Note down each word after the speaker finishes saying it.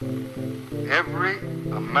every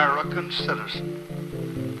American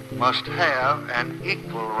citizen must have an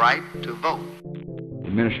equal right to vote. The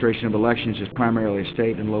administration of elections is primarily a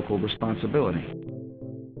state and local responsibility.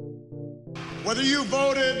 Whether you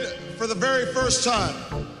voted for the very first time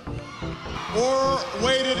or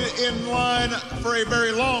waited in line for a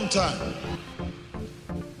very long time,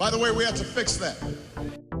 by the way, we have to fix that.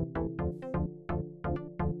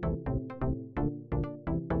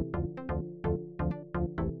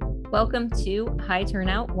 Welcome to High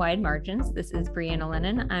Turnout, Wide Margins. This is Brianna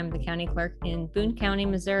Lennon. I'm the county clerk in Boone County,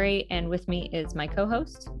 Missouri, and with me is my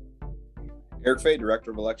co-host, Eric Fay,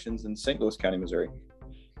 Director of Elections in St. Louis County, Missouri.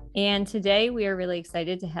 And today we are really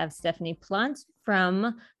excited to have Stephanie Plante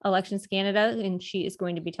from Elections Canada, and she is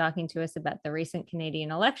going to be talking to us about the recent Canadian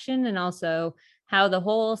election and also how the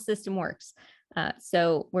whole system works.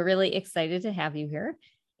 So we're really excited to have you here.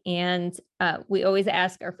 And we always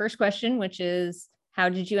ask our first question, which is, how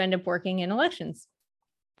did you end up working in elections?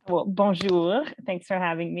 Well, bonjour. Thanks for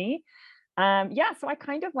having me. So I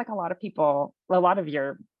kind of, like a lot of people, a lot of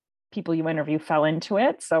your people you interview fell into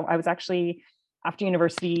it. So I was actually, after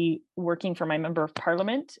university, working for my member of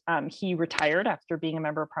parliament. He retired after being a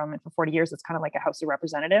member of parliament for 40 years. It's kind of like a House of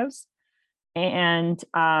Representatives. And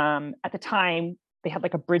at the time, they had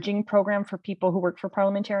like a bridging program for people who work for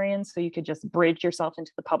parliamentarians. So you could just bridge yourself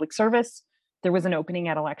into the public service. There was an opening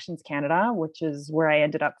at Elections Canada, which is where I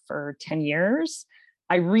ended up for 10 years.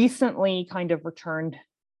 I recently kind of returned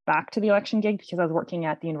back to the election gig because I was working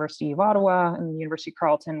at the University of Ottawa and the University of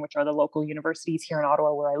Carleton, which are the local universities here in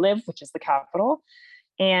Ottawa where I live, which is the capital.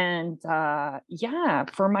 And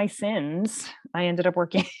for my sins, I ended up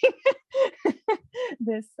working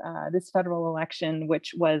this federal election,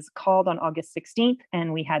 which was called on August 16th,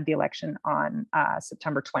 and we had the election on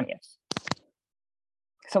September 20th.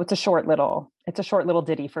 So it's a short little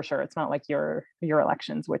ditty for sure. It's not like your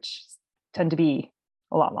elections, which tend to be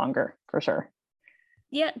a lot longer for sure.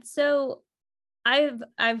 Yeah. So I've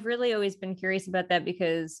really always been curious about that,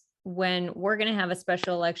 because when we're going to have a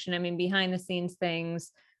special election, I mean, behind the scenes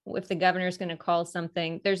things, if the governor's going to call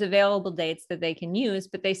something, there's available dates that they can use,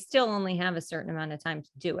 but they still only have a certain amount of time to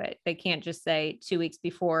do it. They can't just say 2 weeks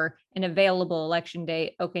before an available election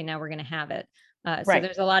date, okay, now we're going to have it. So Right.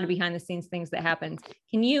 There's a lot of behind the scenes things that happens.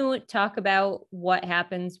 Can you talk about what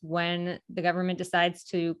happens when the government decides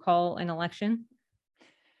to call an election?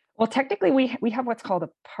 Well, technically, we have what's called a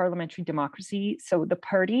parliamentary democracy. So the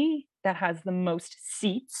party that has the most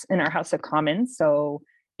seats in our House of Commons, so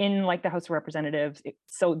in like the House of Representatives,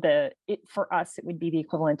 for us, it would be the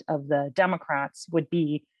equivalent of the Democrats would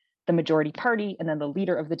be the majority party, and then the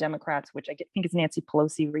leader of the Democrats, which I think is Nancy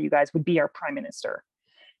Pelosi, where you guys would be our prime minister.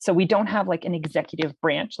 So we don't have like an executive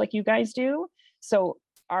branch like you guys do. So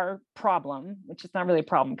our problem, which is not really a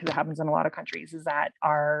problem because it happens in a lot of countries, is that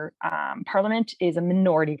our parliament is a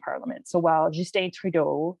minority parliament. So while Justin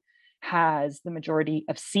Trudeau has the majority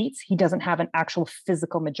of seats, he doesn't have an actual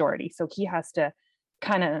physical majority. So he has to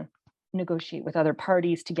kind of negotiate with other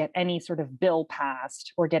parties to get any sort of bill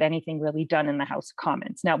passed or get anything really done in the House of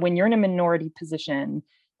Commons. Now, when you're in a minority position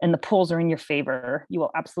and the polls are in your favor, you will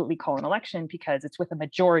absolutely call an election because it's with a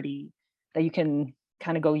majority that you can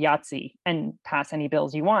kind of go Yahtzee and pass any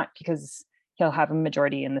bills you want, because he'll have a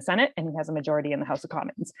majority in the Senate and he has a majority in the House of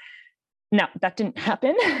Commons. Now, that didn't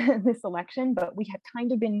happen this election, but we had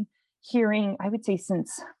kind of been hearing, I would say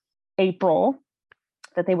since April,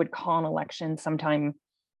 that they would call an election sometime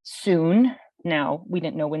soon. Now, we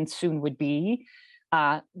didn't know when soon would be.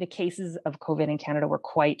 The cases of COVID in Canada were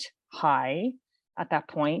quite high at that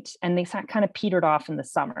point, and they kind of petered off in the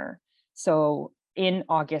summer. So in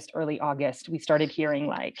August, early August, we started hearing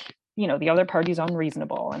like, the other party's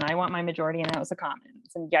unreasonable and I want my majority in the House of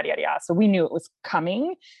Commons and yada, yada, yada. So we knew it was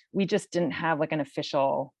coming. We just didn't have like an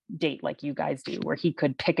official date like you guys do, where he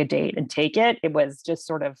could pick a date and take it. It was just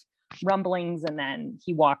sort of rumblings. And then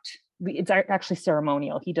it's actually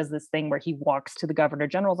ceremonial. He does this thing where he walks to the Governor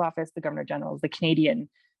General's office. The Governor General is the Canadian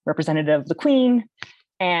representative of the Queen.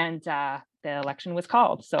 And the election was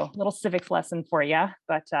called. So a little civics lesson for you,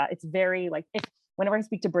 but it's very like, whenever I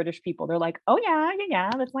speak to British people, they're like, oh yeah.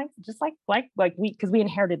 That's like, just like because we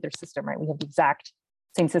inherited their system, right? We have the exact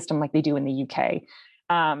same system like they do in the UK.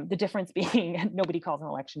 The difference being nobody calls an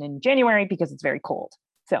election in January because it's very cold.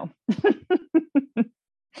 So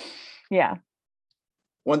yeah.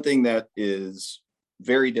 One thing that is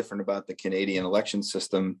very different about the Canadian election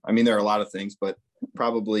system, I mean, there are a lot of things, but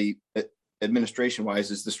probably administration wise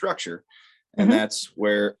is the structure. And that's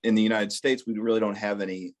where in the United States, we really don't have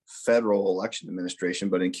any federal election administration,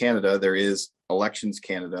 but in Canada, there is Elections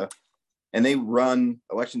Canada, and they run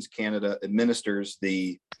Elections Canada administers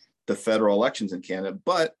the federal elections in Canada,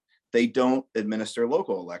 but they don't administer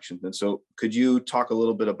local elections. And so could you talk a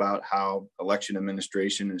little bit about how election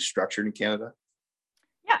administration is structured in Canada?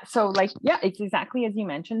 Yeah, so it's exactly as you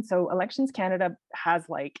mentioned. So Elections Canada has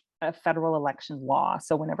like a federal election law.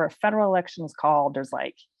 So whenever a federal election is called, there's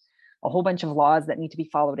like a whole bunch of laws that need to be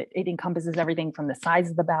followed. It encompasses everything from the size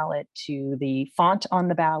of the ballot to the font on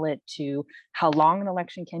the ballot to how long an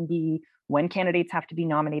election can be, when candidates have to be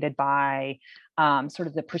nominated by, sort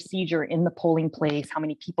of the procedure in the polling place, how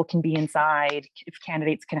many people can be inside, if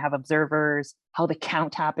candidates can have observers, how the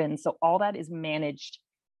count happens. So all that is managed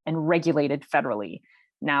and regulated federally.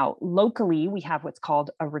 Now, locally, we have what's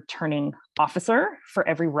called a returning officer for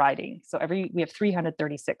every riding. So we have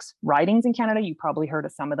 336 ridings in Canada. You probably heard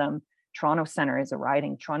of some of them. Toronto Centre is a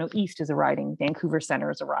riding. Toronto East is a riding. Vancouver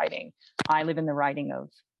Centre is a riding. I live in the riding of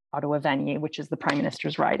Ottawa-Vanier, which is the Prime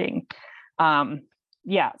Minister's riding. And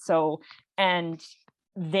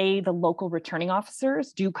the local returning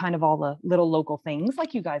officers do kind of all the little local things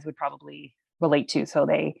like you guys would probably relate to. So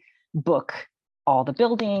they book all the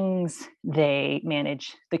buildings, they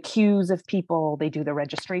manage the queues of people, they do the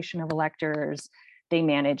registration of electors, they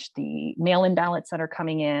manage the mail-in ballots that are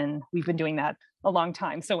coming in. We've been doing that a long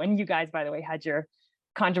time. So when you guys, by the way, had your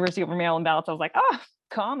controversy over mail-in ballots, I was like,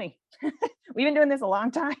 call me. We've been doing this a long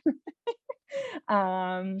time.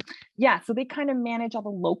 So they kind of manage all the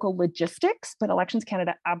local logistics, but Elections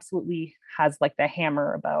Canada absolutely has like the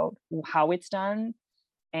hammer about how it's done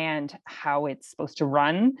and how it's supposed to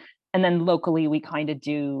run. And then locally, we kind of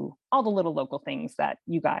do all the little local things that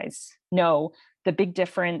you guys know. The big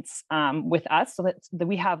difference with us, so that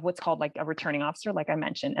we have what's called like a returning officer, like I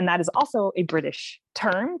mentioned, and that is also a British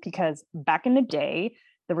term because back in the day,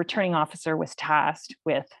 the returning officer was tasked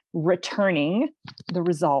with returning the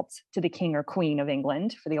results to the King or Queen of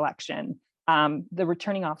England for the election. The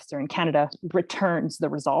returning officer in Canada returns the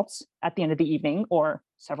results at the end of the evening or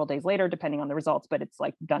several days later, depending on the results, but it's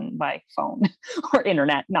like done by phone or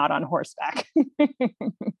internet, not on horseback.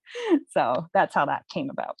 So that's how that came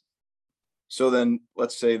about. So then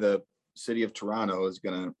let's say the city of Toronto is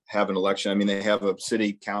going to have an election. I mean, they have a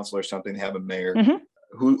city council or something, they have a mayor.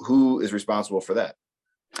 Mm-hmm. Who is responsible for that?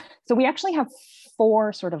 So we actually have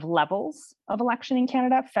 4 sort of levels of election in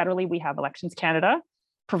Canada. Federally, we have Elections Canada.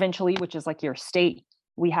 Provincially, which is like your state,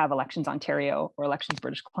 we have Elections Ontario or Elections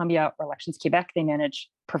British Columbia or Elections Quebec. They manage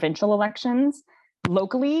provincial elections.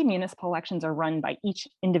 Locally, municipal elections are run by each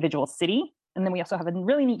individual city. And then we also have a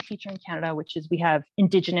really neat feature in Canada, which is we have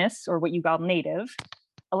Indigenous or what you call Native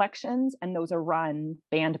elections, and those are run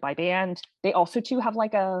band by band. They also too have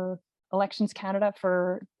like a Elections Canada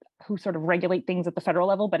for who sort of regulate things at the federal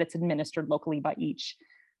level, but it's administered locally by each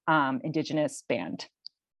Indigenous band.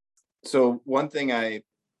 So one thing I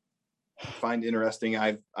find interesting,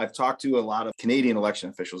 I've talked to a lot of Canadian election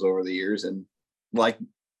officials over the years, and like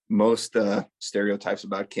most stereotypes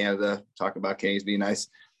about Canada, talk about Canadians being nice.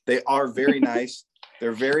 They are very nice.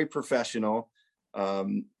 They're very professional.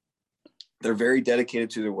 They're very dedicated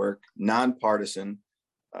to their work, nonpartisan.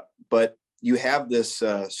 But you have this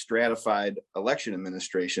stratified election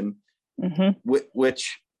administration, mm-hmm.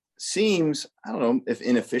 which seems, I don't know if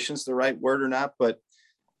inefficient is the right word or not, but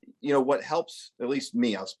what helps, at least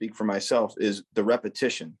me, I'll speak for myself, is the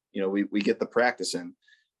repetition. We get the practice in.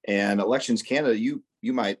 And Elections Canada, you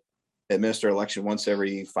might administer election once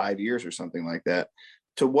every 5 years or something like that.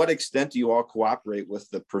 To what extent do you all cooperate with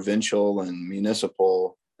the provincial and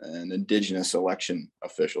municipal and Indigenous election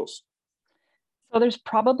officials? So there's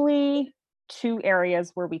probably 2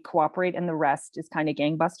 areas where we cooperate and the rest is kind of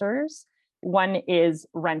gangbusters. One is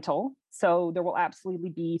rental. So there will absolutely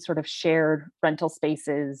be sort of shared rental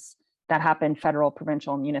spaces that happen federal,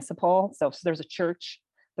 provincial, and municipal. So there's a church,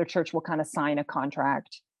 their church will kind of sign a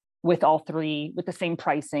contract with all 3 with the same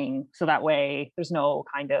pricing. So that way there's no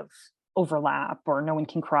kind of overlap or no one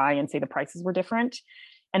can cry and say the prices were different.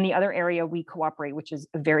 And the other area we cooperate, which is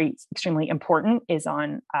very extremely important, is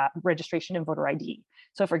on registration and voter ID.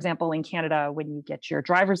 So for example, in Canada, when you get your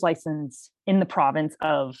driver's license in the province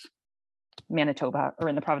of Manitoba or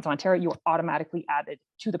in the province of Ontario, you are automatically added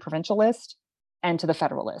to the provincial list and to the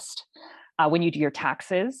federal list. When you do your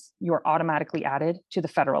taxes, you are automatically added to the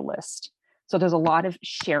federal list. So there's a lot of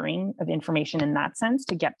sharing of information in that sense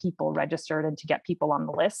to get people registered and to get people on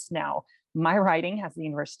the list. Now, my riding has the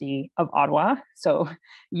University of Ottawa. So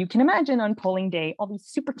you can imagine on polling day, all these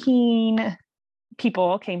super keen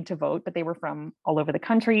people came to vote, but they were from all over the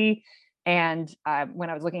country. And when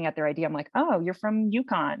I was looking at their ID, I'm like, oh, you're from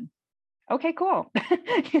Yukon. Okay, cool.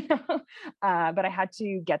 But I had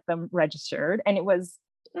to get them registered, and it was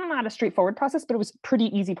not a straightforward process, but it was a pretty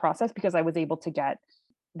easy process because I was able to get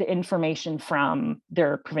the information from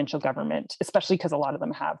their provincial government, especially because a lot of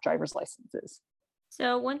them have driver's licenses.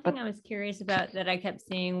 So one thing I was curious about that I kept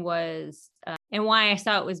seeing was, and why I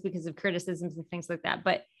saw it was because of criticisms and things like that,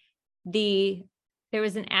 but there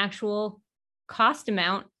was an actual cost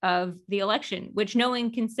amount of the election, which no one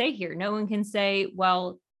can say here. No one can say,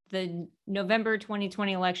 well, the November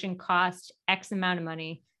 2020 election cost X amount of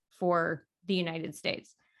money for the United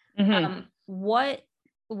States. Mm-hmm.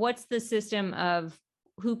 What's the system of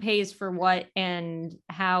who pays for what, and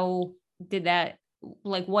how did that,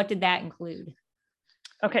 like, what did that include?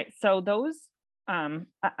 Okay, so those, I'm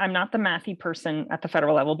not the mathy person at the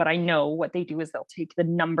federal level, but I know what they do is they'll take the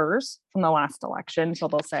numbers from the last election. So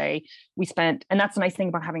they'll say we spent, and that's the nice thing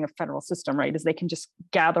about having a federal system, right? Is they can just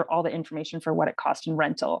gather all the information for what it cost in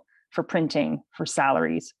rental, for printing, for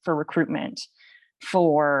salaries, for recruitment,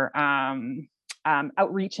 for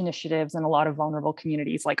outreach initiatives in a lot of vulnerable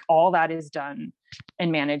communities. Like all that is done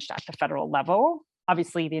and managed at the federal level.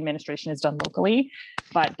 Obviously, the administration is done locally,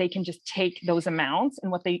 but they can just take those amounts.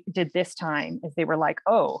 And what they did this time is they were like,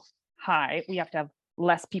 oh, hi, we have to have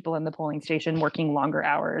less people in the polling station working longer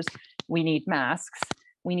hours. We need masks.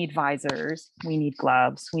 We need visors. We need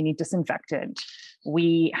gloves. We need disinfectant.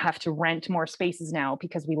 We have to rent more spaces now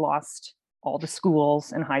because we lost all the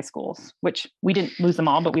schools and high schools, which we didn't lose them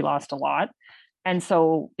all, but we lost a lot. And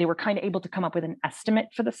so they were kind of able to come up with an estimate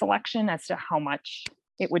for this election as to how much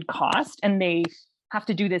it would cost. And they have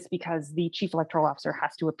to do this because the chief electoral officer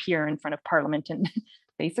has to appear in front of parliament and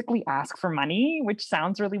basically ask for money, which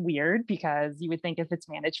sounds really weird because you would think if it's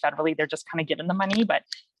managed federally, they're just kind of given the money, but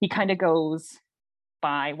he kind of goes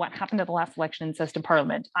by what happened at the last election and says to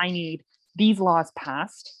parliament, I need these laws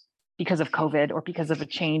passed because of COVID or because of a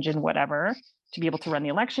change in whatever to be able to run the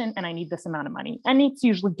election. And I need this amount of money. And it's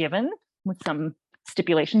usually given with some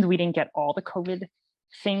stipulations. We didn't get all the COVID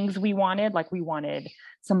things we wanted, like we wanted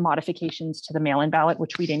some modifications to the mail-in ballot,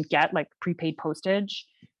 which we didn't get, like prepaid postage.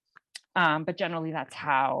 But generally that's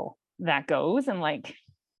how that goes. And like,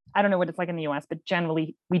 I don't know what it's like in the US, but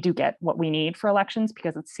generally we do get what we need for elections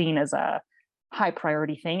because it's seen as a high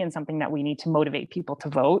priority thing and something that we need to motivate people to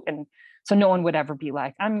vote. And so no one would ever be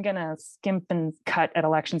like, I'm gonna skimp and cut at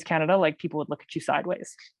Elections Canada. Like people would look at you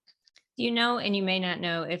sideways. Do you know, and you may not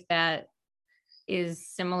know, if that is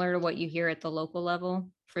similar to what you hear at the local level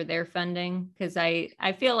for their funding? Because I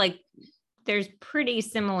feel like there's pretty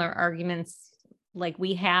similar arguments. Like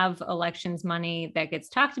we have elections money that gets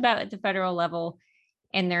talked about at the federal level,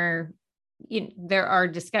 and there are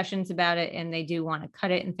discussions about it, and they do want to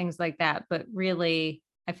cut it and things like that. But really,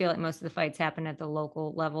 I feel like most of the fights happen at the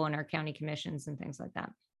local level in our county commissions and things like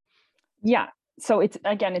that. Yeah. So it's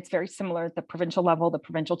very similar at the provincial level, the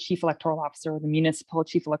provincial chief electoral officer, the municipal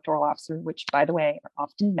chief electoral officer, which by the way, are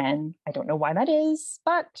often men. I don't know why that is,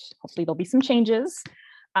 but hopefully there'll be some changes.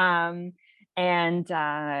 And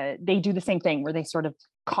they do the same thing where they sort of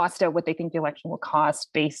cost out what they think the election will cost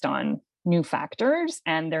based on new factors.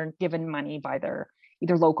 And they're given money by their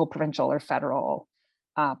either local, provincial or federal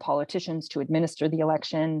politicians to administer the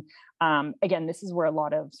election. Again, this is where a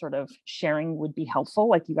lot of sort of sharing would be helpful.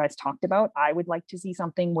 Like you guys talked about, I would like to see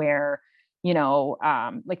something where,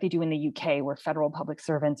 like they do in the UK, where federal public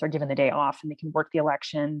servants are given the day off and they can work the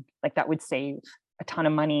election. Like that would save a ton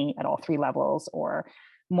of money at all three levels, or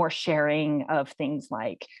more sharing of things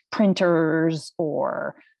like printers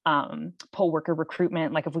or poll worker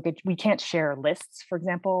recruitment. Like if we can't share lists, for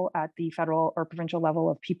example, at the federal or provincial level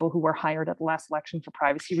of people who were hired at the last election for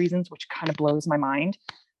privacy reasons, which kind of blows my mind.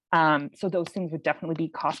 So those things would definitely be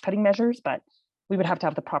cost-cutting measures, but we would have to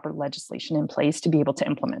have the proper legislation in place to be able to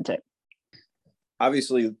implement it.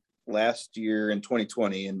 Obviously, last year in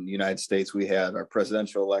 2020 in the United States, we had our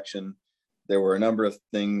presidential election. There were a number of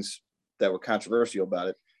things that were controversial about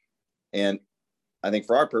it. And I think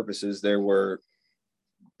for our purposes, there were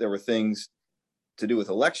things to do with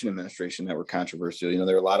election administration that were controversial.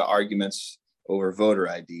 There were a lot of arguments over voter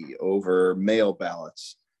ID, over mail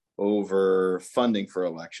ballots, over funding for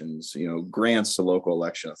elections, grants to local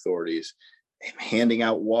election authorities, handing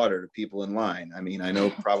out water to people in line. I mean, I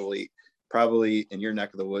know probably in your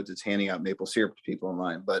neck of the woods, it's handing out maple syrup to people in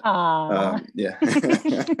line, but yeah.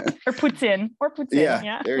 or puts in.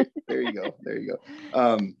 Yeah. There you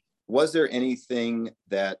go. Was there anything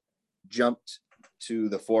that jumped to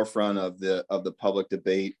the forefront of the public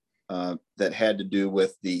debate that had to do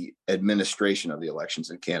with the administration of the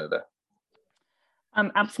elections in Canada?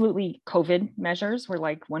 Absolutely. COVID measures were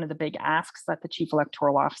like one of the big asks that the chief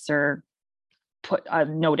electoral officer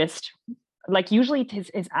noticed. Like usually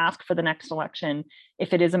his ask for the next election,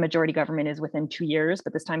 if it is a majority government, is within 2 years,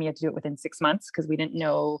 but this time he had to do it within 6 months because we didn't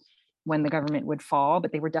know when the government would fall,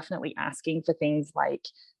 but they were definitely asking for things like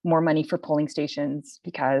more money for polling stations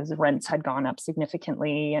because rents had gone up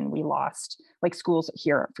significantly and we lost, like schools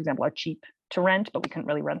here, for example, are cheap to rent, but we couldn't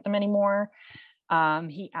really rent them anymore.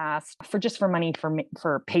 He asked for money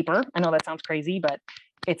for paper. I know that sounds crazy, but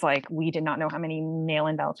it's like we did not know how many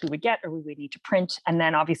mail-in ballots we would get or we would need to print. And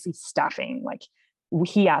then obviously staffing, like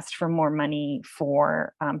he asked for more money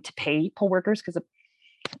for to pay poll workers because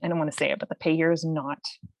I don't want to say it, but the pay here is not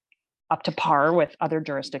up to par with other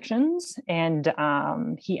jurisdictions. And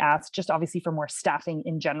he asked just obviously for more staffing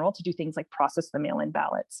in general to do things like process the mail-in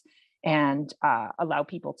ballots and allow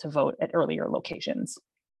people to vote at earlier locations.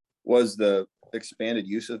 Was the expanded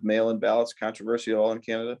use of mail-in ballots controversial at all in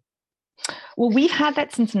Canada? Well, we've had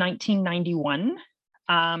that since 1991.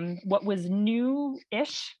 What was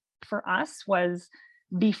new-ish for us was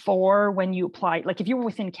before when you applied, like if you were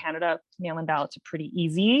within Canada, mail-in ballots are pretty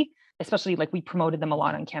easy, especially like we promoted them a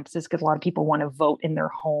lot on campuses because a lot of people want to vote in their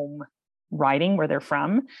home riding where they're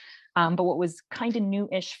from. But what was kind of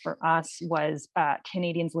new-ish for us was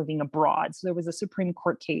Canadians living abroad. So there was a Supreme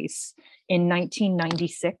Court case in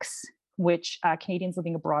 1996, which Canadians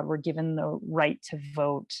living abroad were given the right to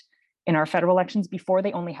vote in our federal elections. Before,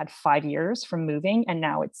 they only had 5 years from moving, and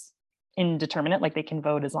now it's indeterminate, like they can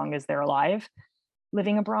vote as long as they're alive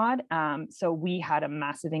living abroad. So we had a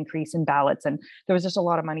massive increase in ballots, and there was just a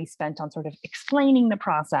lot of money spent on sort of explaining the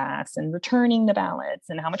process and returning the ballots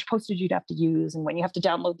and how much postage you'd have to use and when you have to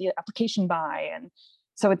download the application by. And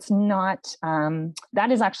so it's not,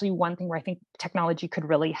 that is actually one thing where I think technology could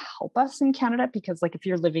really help us in Canada, because like if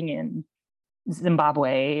you're living in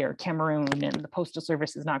Zimbabwe or Cameroon and the postal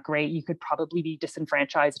service is not great, you could probably be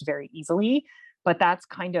disenfranchised very easily. But that's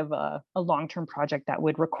kind of a long-term project that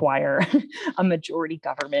would require a majority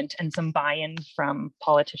government and some buy-in from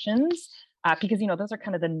politicians, because, you know, those are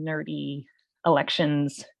kind of the nerdy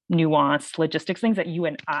elections, nuanced logistics things that you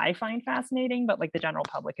and I find fascinating, but like the general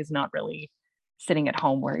public is not really sitting at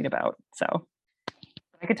home worried about. So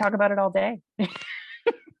I could talk about it all day.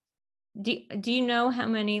 Do you know how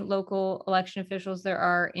many local election officials there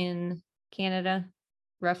are in Canada,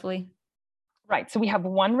 roughly? Right. So we have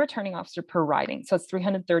one returning officer per riding. So it's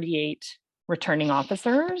 338 returning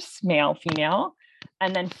officers, male, female.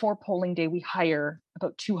 And then for polling day, we hire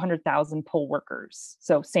about 200,000 poll workers.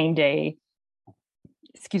 So same day,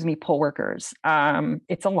 poll workers.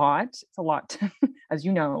 It's a lot. It's a lot, as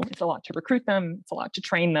you know, it's a lot to recruit them. It's a lot to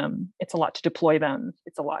train them. It's a lot to deploy them.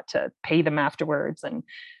 It's a lot to pay them afterwards. And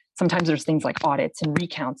sometimes there's things like audits and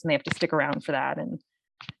recounts, and they have to stick around for that. And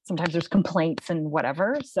sometimes there's complaints and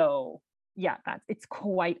whatever. So yeah, it's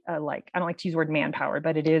quite a, like, I don't like to use the word manpower,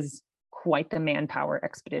 but it is quite the manpower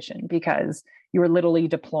expedition, because you're literally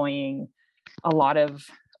deploying a lot of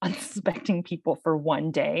unsuspecting people for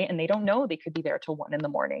one day, and they don't know they could be there till 1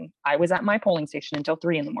 a.m. I was at my polling station until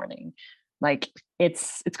 3 a.m. Like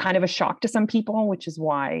it's kind of a shock to some people, which is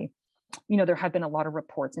why, you know, there have been a lot of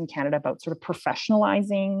reports in Canada about sort of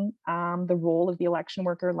professionalizing the role of the election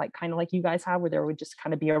worker, like kind of like you guys have, where there would just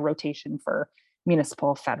kind of be a rotation for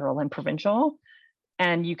municipal, federal, and provincial.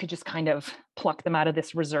 And you could just kind of pluck them out of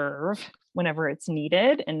this reserve whenever it's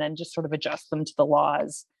needed, and then just sort of adjust them to the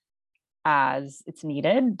laws as it's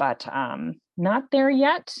needed, but not there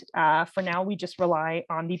yet. For now, we just rely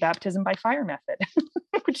on the baptism by fire method,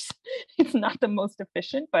 which is not the most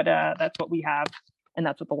efficient, but that's what we have, and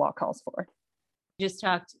that's what the law calls for. Just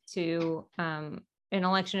talked to an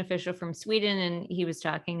election official from Sweden, and he was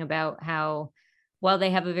talking about how, while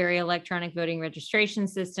they have a very electronic voting registration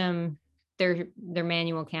system, they're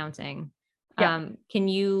manual counting. Yeah. Can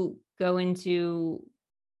you go into,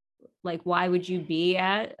 like, why would you be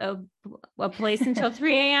at a place until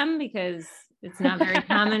 3 a.m.? Because it's not very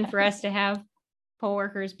common for us to have poll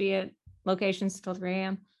workers be at locations till 3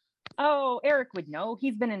 a.m. Oh, Eric would know.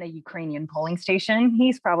 He's been in a Ukrainian polling station.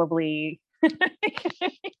 He's probably,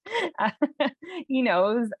 he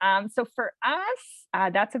knows. So for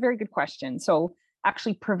us, that's a very good question. So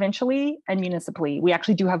actually, provincially and municipally, we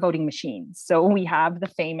actually do have voting machines. So we have the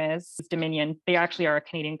famous Dominion. They actually are a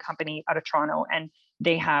Canadian company out of Toronto, and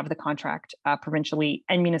they have the contract provincially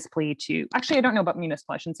and municipally to, actually, I don't know about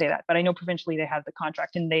municipal, I shouldn't say that, but I know provincially they have the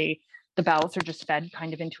contract, and the ballots are just fed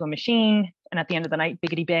kind of into a machine. And at the end of the night,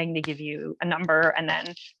 biggity bang, they give you a number. And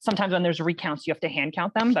then sometimes when there's recounts, you have to hand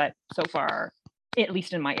count them. But so far, at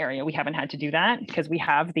least in my area, we haven't had to do that because we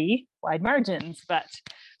have the wide margins. But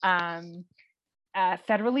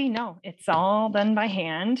federally, no, it's all done by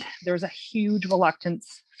hand. There's a huge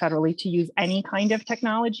reluctance federally to use any kind of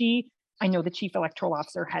technology. I know the chief electoral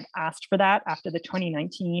officer had asked for that after the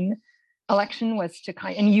 2019 election was to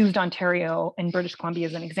and used Ontario and British Columbia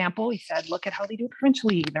as an example. He said, look at how they do it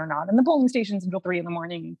provincially. They're not in the polling stations until 3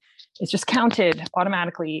 a.m. It's just counted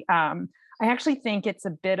automatically. I actually think it's a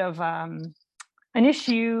bit of an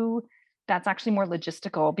issue that's actually more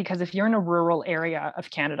logistical, because if you're in a rural area of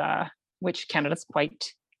Canada, which Canada's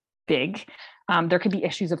quite big, there could be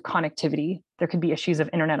issues of connectivity. There could be issues of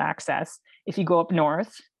internet access. If you go up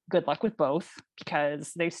north, good luck with both,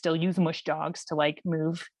 because they still use mush dogs to like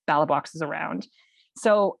move ballot boxes around.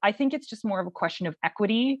 So I think it's just more of a question of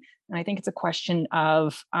equity. And I think it's a question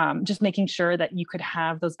of just making sure that you could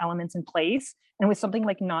have those elements in place. And with something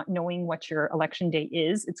like not knowing what your election day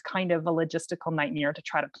is, it's kind of a logistical nightmare to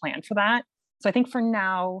try to plan for that. So I think for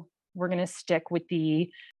now, we're going to stick with the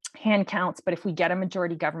hand counts. But if we get a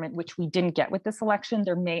majority government, which we didn't get with this election,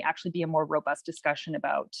 there may actually be a more robust discussion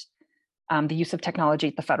about the use of technology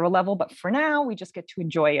at the federal level. But for now, we just get to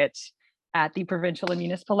enjoy it at the provincial and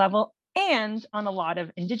municipal level. And on a lot of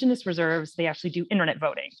Indigenous reserves, they actually do internet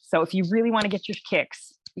voting. So if you really want to get your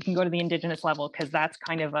kicks, you can go to the Indigenous level, because that's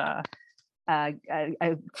kind of a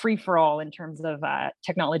free-for-all in terms of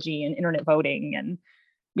technology and internet voting. And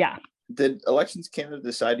yeah. Did Elections Canada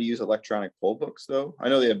decide to use electronic poll books, though? I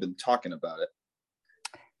know they have been talking about it.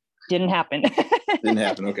 Didn't happen. Didn't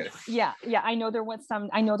happen. Okay. Yeah. I know there was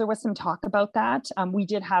some talk about that. We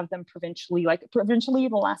did have them provincially,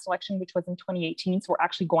 the last election, which was in 2018. So we're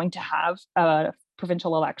actually going to have a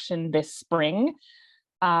provincial election this spring.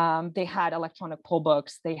 They had electronic poll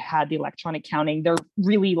books. They had the electronic counting. They're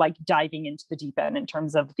really like diving into the deep end in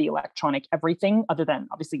terms of the electronic everything, other than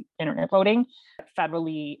obviously internet voting.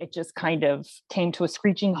 Federally, it just kind of came to a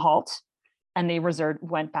screeching halt, and they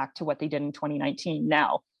went back to what they did in 2019.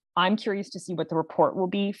 Now, I'm curious to see what the report will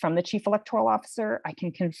be from the chief electoral officer. I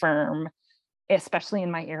can confirm, especially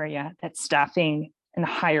in my area, that staffing and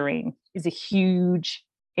hiring is a huge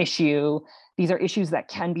issue. These are issues that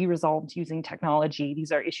can be resolved using technology.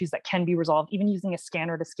 These are issues that can be resolved even using a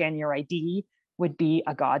scanner to scan your ID would be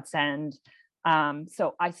a godsend.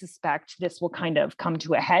 So I suspect this will kind of come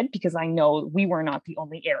to a head, because I know we were not the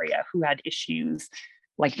only area who had issues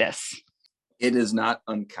like this. It is not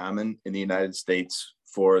uncommon in the United States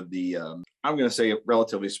for the, I'm going to say, a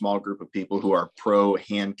relatively small group of people who are pro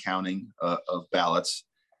hand counting of ballots.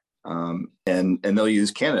 And they'll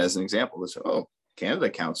use Canada as an example. They say, oh, Canada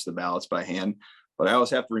counts the ballots by hand. But I always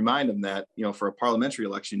have to remind them that, for a parliamentary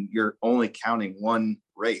election, you're only counting one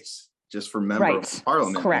race just for member of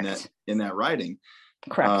parliament in that riding.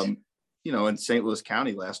 Correct. In St. Louis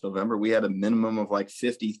County last November, we had a minimum of like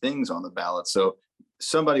 50 things on the ballot. So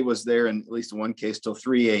somebody was there, in at least in one case, till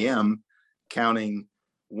 3 a.m. counting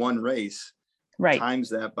one race, times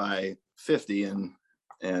that by 50,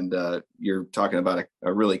 and you're talking about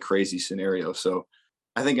a really crazy scenario. So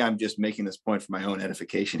I think I'm just making this point for my own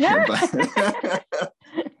edification here, but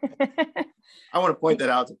I want to point that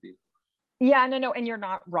out to people. Yeah, no, and you're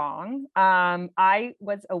not wrong. I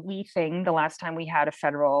was a wee thing the last time we had a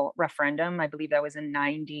federal referendum. I believe that was in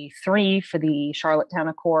 93 for the Charlottetown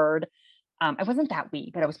Accord. I wasn't that wee,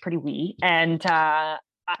 but I was pretty wee. And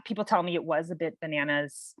people tell me it was a bit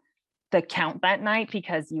bananas, the count that night,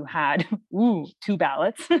 because you had two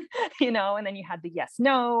ballots, and then you had the yes,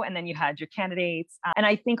 no, and then you had your candidates. And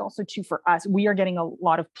I think also too, for us, we are getting a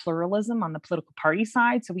lot of pluralism on the political party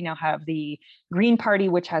side. So we now have the Green Party,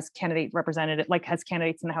 which has candidates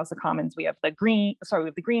in the House of Commons. We have the Greens,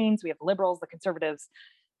 we have the Liberals, the Conservatives,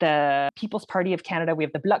 the People's Party of Canada, we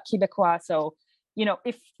have the Bloc Québécois. So,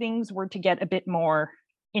 if things were to get a bit more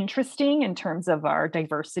interesting in terms of our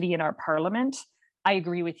diversity in our parliament, I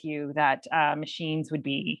agree with you that machines would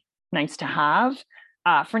be nice to have.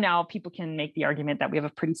 For now, people can make the argument that we have a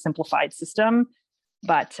pretty simplified system,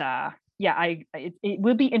 but it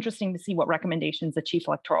will be interesting to see what recommendations the chief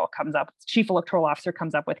electoral officer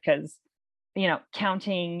comes up with, because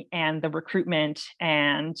counting and the recruitment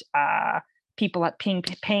and people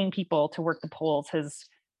paying people to work the polls has,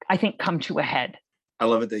 I think, come to a head. I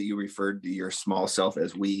love it that you referred to your small self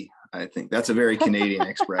as we. I think that's a very Canadian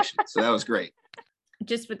expression. So that was great.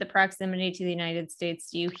 Just with the proximity to the United States,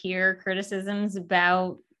 do you hear criticisms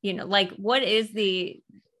about, what is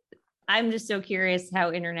I'm just so curious how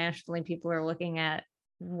internationally people are looking at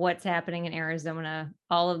what's happening in Arizona,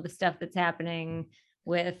 all of the stuff that's happening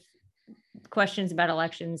with questions about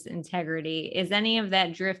elections integrity. Is any of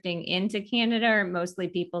that drifting into Canada, or mostly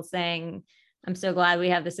people saying, I'm so glad we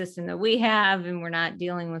have the system that we have and we're not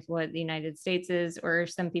dealing with what the United States is, or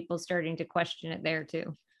some people starting to question it there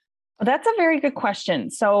too? That's a very good question.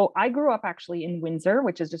 So I grew up actually in Windsor,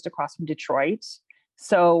 which is just across from Detroit.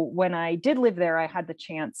 So when I did live there, I had the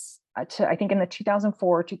chance I think in the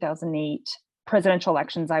 2004, 2008 presidential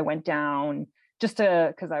elections, I went down just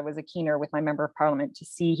because I was a keener with my member of parliament to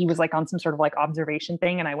see, he was like on some sort of like observation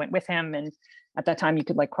thing, and I went with him. And at that time you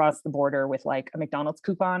could like cross the border with like a McDonald's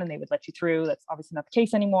coupon and they would let you through. That's obviously not the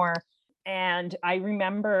case anymore. And I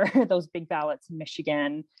remember those big ballots in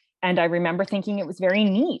Michigan. And I remember thinking it was very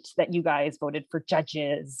neat that you guys voted for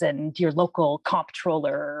judges and your local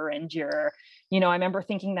comptroller and your, I remember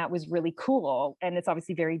thinking that was really cool. And it's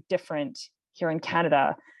obviously very different here in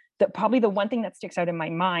Canada. That probably the one thing that sticks out in my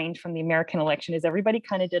mind from the American election is everybody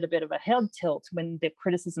kind of did a bit of a head tilt when the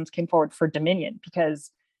criticisms came forward for Dominion,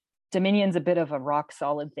 because Dominion's a bit of a rock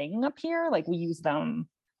solid thing up here. Like we use them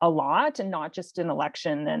a lot, and not just in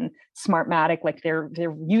election. And Smartmatic, like they're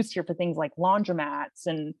used here for things like laundromats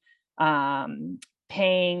and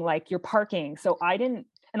paying like your parking. So I didn't,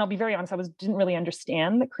 and I'll be very honest, didn't really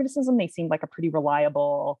understand the criticism. They seemed like a pretty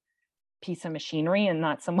reliable piece of machinery and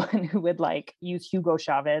not someone who would like use Hugo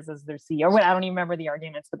Chavez as their CEO. I don't even remember the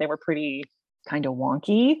arguments, but they were pretty kind of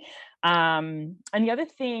wonky. And the other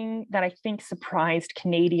thing that I think surprised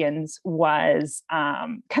Canadians was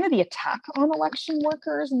kind of the attack on election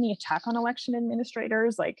workers and the attack on election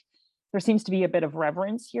administrators. Like there seems to be a bit of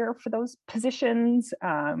reverence here for those positions.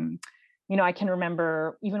 I can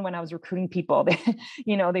remember even when I was recruiting people,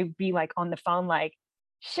 they'd be like on the phone, like,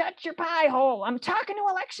 shut your pie hole, I'm talking to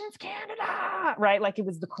Elections Canada, right? Like it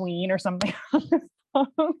was the Queen or something.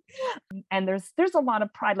 And there's a lot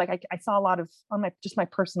of pride. Like I saw a lot of on my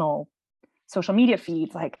personal social media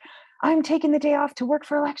feeds, like I'm taking the day off to work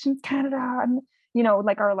for Elections Canada. And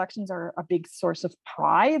like our elections are a big source of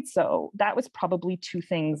pride. So that was probably two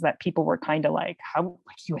things that people were kind of like, how,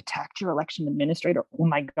 like you attacked your election administrator? Oh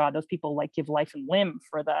my God, those people like give life and limb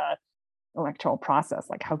for the electoral process.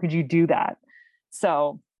 Like how could you do that?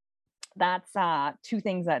 So that's two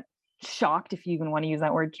things that shocked, if you even want to use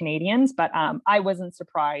that word, Canadians. But I wasn't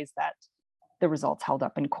surprised that the results held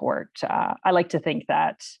up in court. I like to think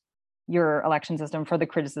that your election system, for the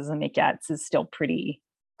criticism it gets, is still pretty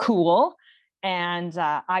cool. And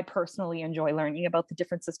I personally enjoy learning about the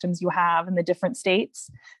different systems you have in the different states.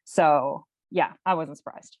 So yeah, I wasn't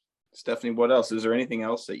surprised. Stephanie, what else? Is there anything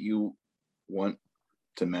else that you want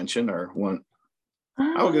to mention or want?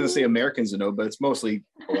 I was going to say Americans to know, but it's mostly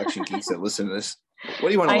election geeks that listen to this. What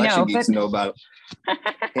do you want election geeks to know about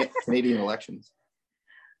Canadian elections?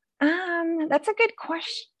 That's a good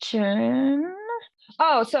question.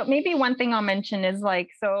 Oh, so maybe one thing I'll mention is like,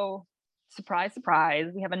 so surprise, surprise,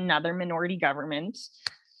 we have another minority government.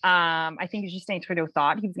 I think Justin Trudeau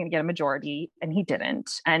thought he was going to get a majority and he didn't.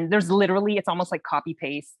 And there's literally, it's almost like copy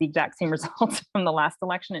paste the exact same results from the last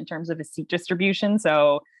election in terms of his seat distribution.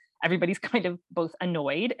 So everybody's kind of both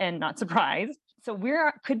annoyed and not surprised. So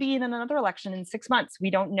could be in another election in 6 months.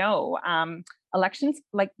 We don't know. Elections,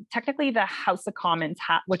 like technically the House of Commons,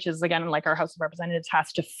 which is again like our House of Representatives,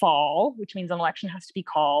 has to fall, which means an election has to be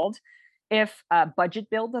called if a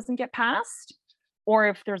budget bill doesn't get passed, or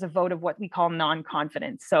if there's a vote of what we call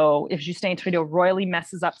non-confidence. So if Justin Trudeau royally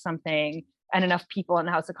messes up something and enough people in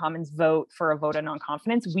the House of Commons vote for a vote of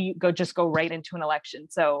non-confidence, we just go right into an election.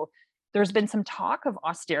 So there's been some talk of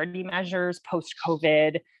austerity measures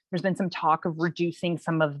post-COVID. There's been some talk of reducing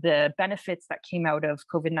some of the benefits that came out of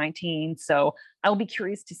COVID-19. So I'll be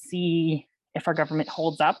curious to see if our government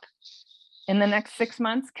holds up in the next 6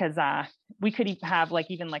 months, because we could have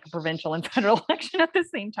even a provincial and federal election at the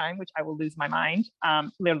same time, which I will lose my mind.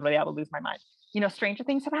 Literally, I will lose my mind. Stranger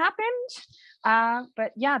things have happened.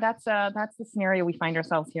 But yeah, that's the scenario we find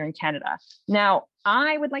ourselves here in Canada. Now,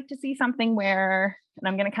 I would like to see something where, and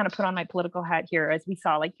I'm going to kind of put on my political hat here, as we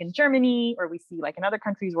saw like in Germany, or we see like in other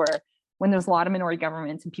countries where when there's a lot of minority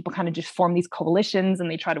governments and people kind of just form these coalitions and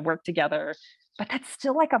they try to work together, but that's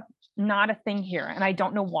still not a thing here. And I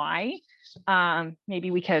don't know why.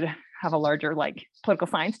 Maybe we could have a larger political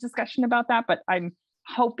science discussion about that, but I'm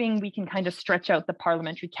hoping we can kind of stretch out the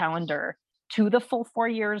parliamentary calendar to the full 4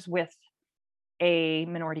 years with a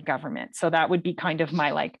minority government. So that would be kind of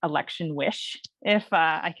my election wish if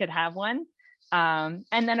I could have one. And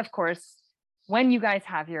then of course, when you guys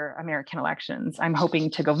have your American elections, I'm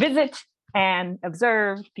hoping to go visit and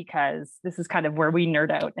observe, because this is kind of where we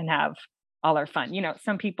nerd out and have all our fun.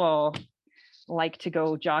 Some people like to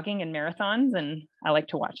go jogging and marathons, and I like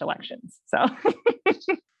to watch elections. So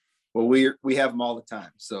well, we have them all the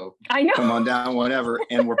time. So I know. Come on down whenever,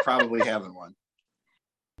 and we're probably having one.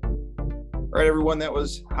 All right, everyone, that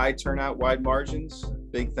was High Turnout, Wide Margins.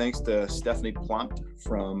 Big thanks to Stephanie Plante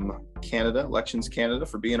from Canada, Elections Canada,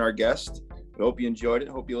 for being our guest. We hope you enjoyed it.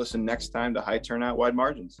 Hope you listen next time to High Turnout, Wide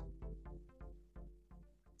Margins.